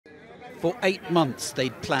For 8 months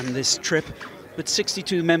they'd planned this trip, but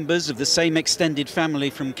 62 members of the same extended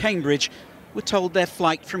family from Cambridge were told their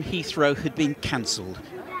flight from Heathrow had been cancelled.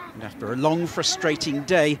 And after a long, frustrating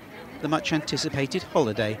day, the much-anticipated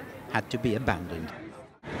holiday had to be abandoned.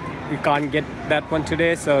 We can't get that one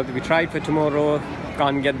today, so we tried for tomorrow.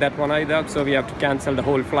 Can't get that one either, so we have to cancel the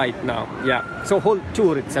whole flight now. Yeah, so whole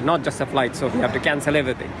tour, it's not just a flight, so we have to cancel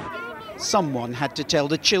everything. Someone had to tell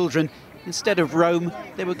the children, instead of Rome,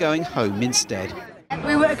 they were going home instead.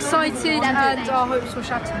 We were excited and our hopes were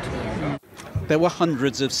shattered. There were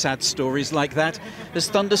hundreds of sad stories like that, as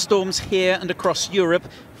thunderstorms here and across Europe,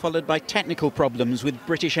 followed by technical problems with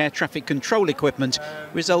British air traffic control equipment,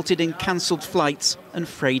 resulted in cancelled flights and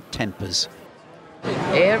frayed tempers.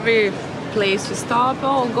 Every place we stop,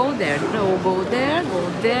 oh, go there, no, go there,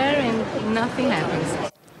 and nothing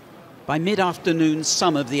happens. By mid-afternoon,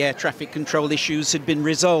 some of the air traffic control issues had been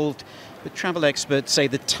resolved, but travel experts say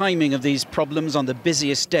the timing of these problems on the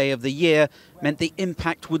busiest day of the year meant the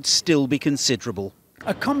impact would still be considerable.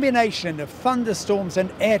 A combination of thunderstorms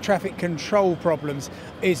and air traffic control problems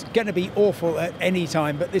is going to be awful at any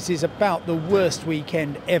time, but this is about the worst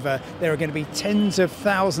weekend ever. There are going to be tens of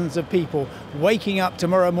thousands of people waking up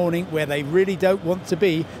tomorrow morning where they really don't want to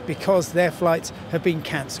be because their flights have been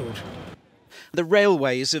cancelled. The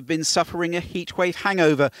railways have been suffering a heatwave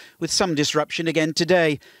hangover, with some disruption again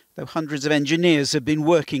today, though hundreds of engineers have been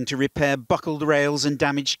working to repair buckled rails and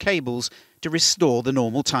damaged cables to restore the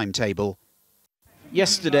normal timetable.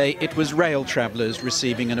 Yesterday it was rail travellers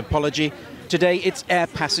receiving an apology. Today it's air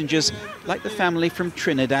passengers, like the family from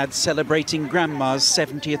Trinidad celebrating Grandma's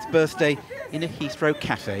 70th birthday in a Heathrow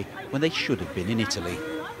cafe when they should have been in Italy.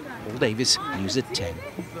 Paul Davis, News at 10.